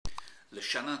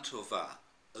L'Shana Tova,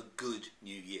 a good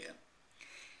new year.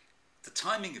 The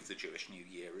timing of the Jewish New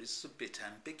Year is a bit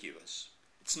ambiguous.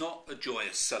 It's not a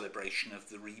joyous celebration of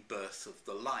the rebirth of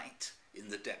the light in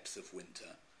the depth of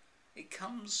winter. It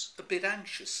comes a bit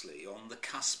anxiously on the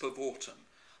cusp of autumn,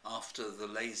 after the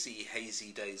lazy,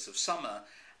 hazy days of summer,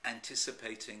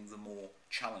 anticipating the more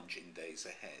challenging days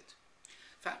ahead.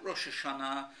 In fact, Rosh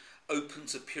Hashanah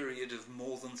opens a period of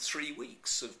more than 3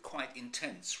 weeks of quite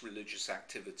intense religious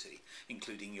activity,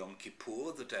 including Yom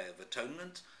Kippur, the Day of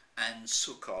Atonement, and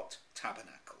Sukkot,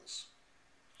 Tabernacles.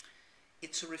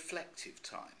 It's a reflective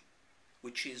time,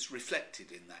 which is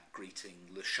reflected in that greeting,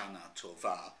 L'Shana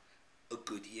Tova, a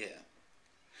good year.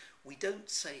 We don't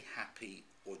say happy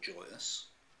or joyous,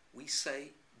 we say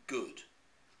good.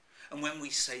 And when we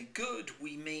say good,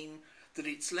 we mean that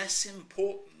it's less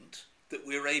important that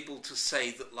we're able to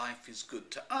say that life is good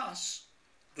to us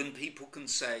than people can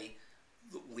say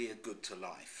that we're good to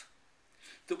life.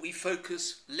 That we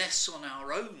focus less on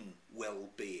our own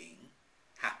well-being,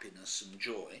 happiness and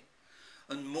joy,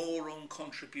 and more on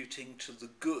contributing to the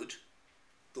good,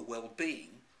 the well-being,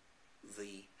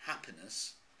 the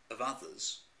happiness of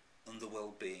others, and the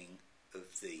well-being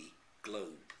of the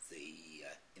globe, the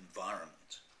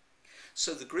environment.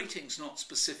 So the greeting's not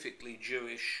specifically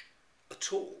Jewish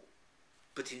at all,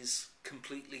 but is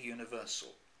completely universal.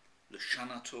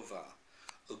 L'Shana Tova,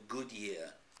 a good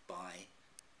year by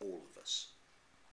all of us.